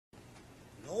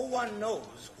No one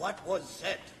knows what was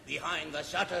said behind the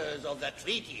shutters of the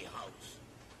Treaty House.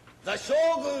 The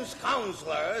Shogun's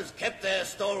counselors kept their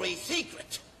story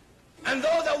secret. And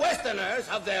though the Westerners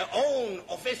have their own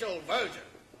official version,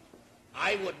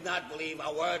 I would not believe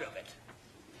a word of it.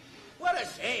 What a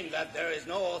shame that there is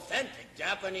no authentic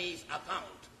Japanese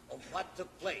account of what took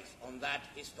place on that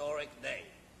historic day.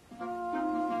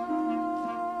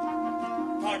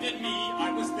 Pardon me,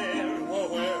 I was there. You were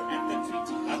where? At the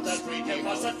treaty house. At the treaty There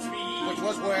was a house. tree. Which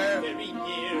was where? Very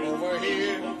near. Over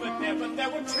here. Over there, but there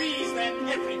were trees then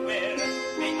everywhere.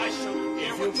 May I show you?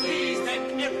 There were trees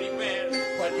then everywhere.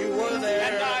 But you were there.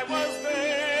 And I was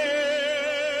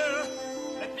there.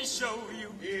 Let me show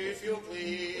you. If you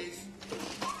please.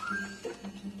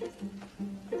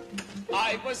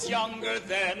 I was younger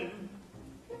then.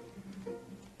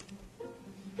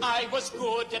 I was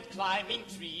good at climbing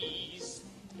trees.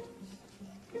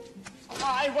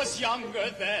 I was younger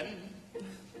then.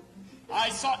 I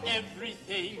saw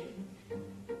everything.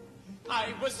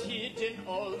 I was hidden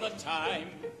all the time.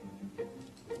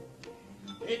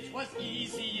 It was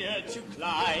easier to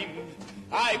climb.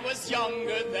 I was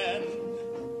younger then.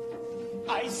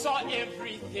 I saw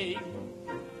everything.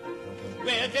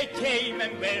 Where they came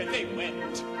and where they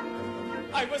went.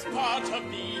 I was part of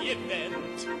the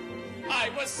event. I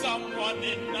was someone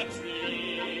in a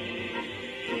tree.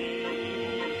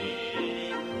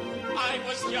 I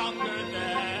was younger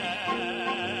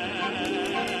then.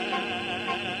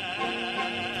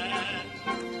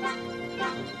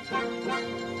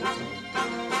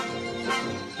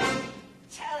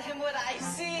 Tell him what I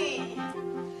see.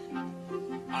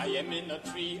 I am in a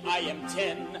tree, I am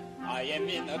 10, I am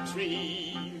in a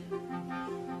tree.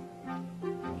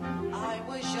 I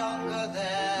was younger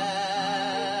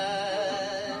then.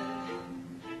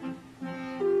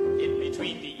 In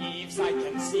between the eaves I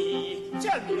can see,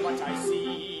 tell me what I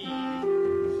see.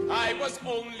 I was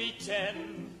only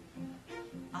 10.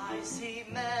 I see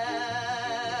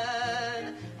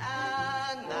men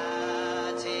and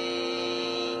matting.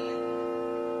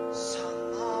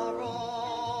 Some are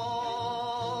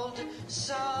old,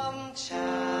 some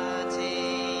chatting.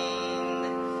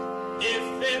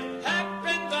 If it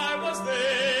happened I was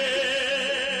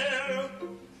there,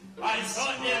 I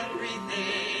saw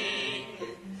everything.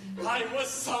 I was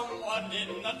someone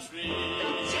in a tree.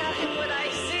 Tell him what I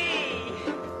see.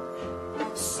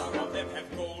 Some of them have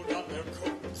gold on their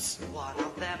coats. One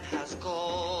of them has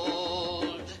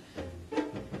gold.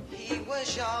 He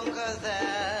was younger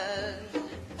then.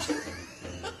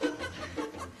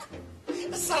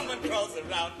 Someone crawls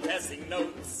around passing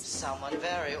notes. Someone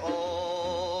very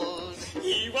old.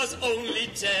 He was only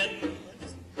 10.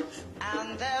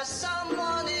 And there's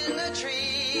someone in a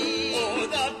tree. Oh,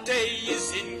 the day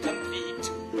is incomplete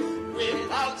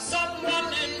without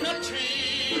someone in a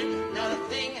tree.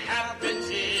 Nothing happens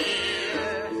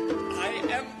here. I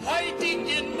am hiding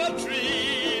in the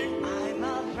tree. I'm a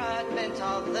fragment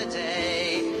of the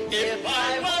day. If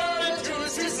I were the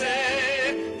truth to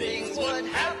say, things would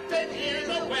happen here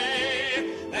the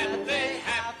way that they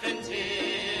happened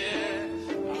here.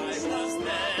 I was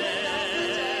then.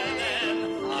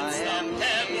 It's the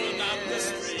pebble, not the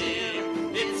stream.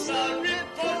 It's the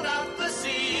ripple of the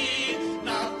sea.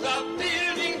 Not the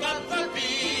building, but the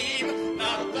beam.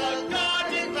 Not the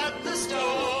garden, but the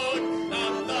stone.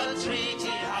 Not the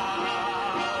treaty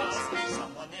house.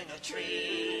 Someone in a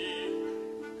tree.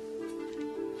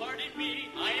 Pardon me,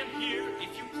 I am here,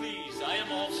 if you please, I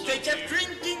am also They kept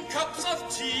drinking cups of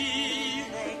tea.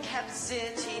 They kept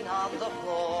sitting on the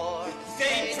floor.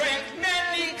 They drank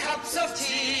many cups of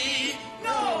tea.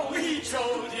 No, we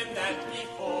told him that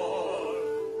before.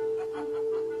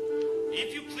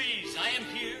 If you please, I am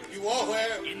here. You are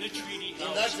where? In the treaty house.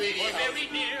 In the treaty or house. very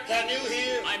near. Can you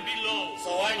hear? I'm below.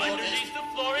 So I noticed. Underneath the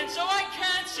floor, and so I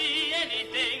can't see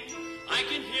anything. I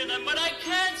can hear them, but I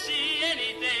can't see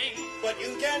anything. But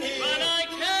you can hear. But I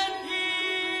can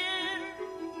hear.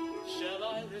 Shall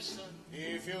I listen?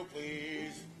 If you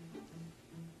please.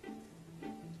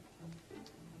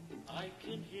 I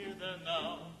can hear them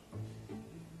now.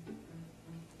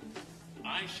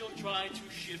 I shall try to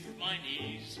shift my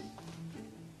knees.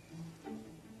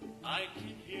 I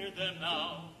can hear them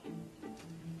now.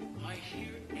 I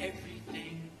hear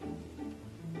everything.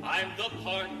 I'm the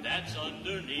part that's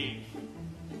underneath.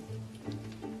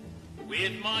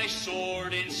 With my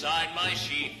sword inside my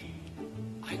sheath,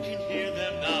 I can hear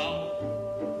them now.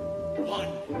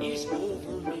 One is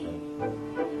over me.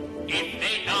 If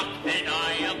they knock, then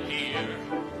I appear.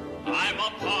 I'm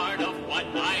a part of what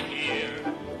I hear.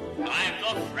 I'm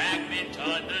the fragment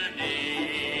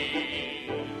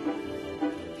underneath.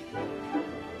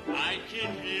 I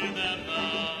can hear them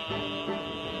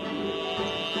now.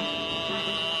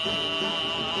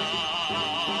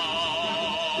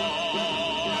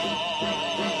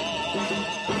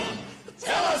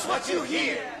 what you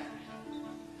hear.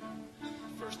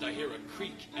 First I hear a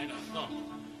creak and a thump.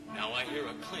 Now I hear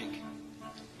a clink.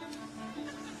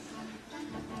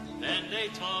 Then they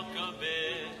talk a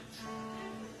bit.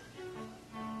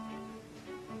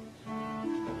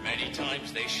 Many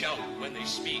times they shout when they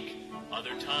speak.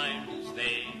 Other times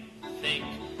they think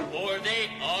or they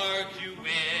argue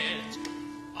it.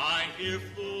 I hear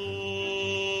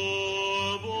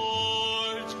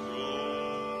floorboards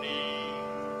groaning,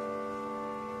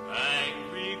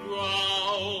 angry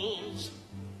growls,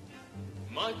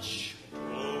 much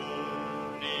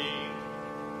groaning.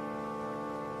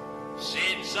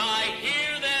 Since I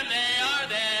hear them, they are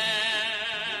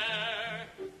there.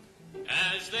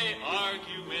 As they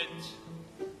argue it,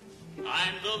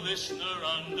 I'm the listener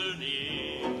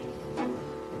underneath.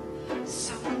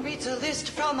 Someone reads a list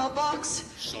from a box.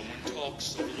 Someone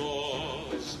talks of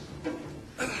laws.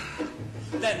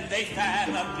 Then they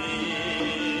fan a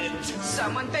bit.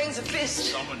 Someone bangs a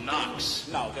fist. Someone knocks.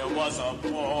 Now there was a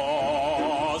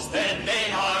pause. Then they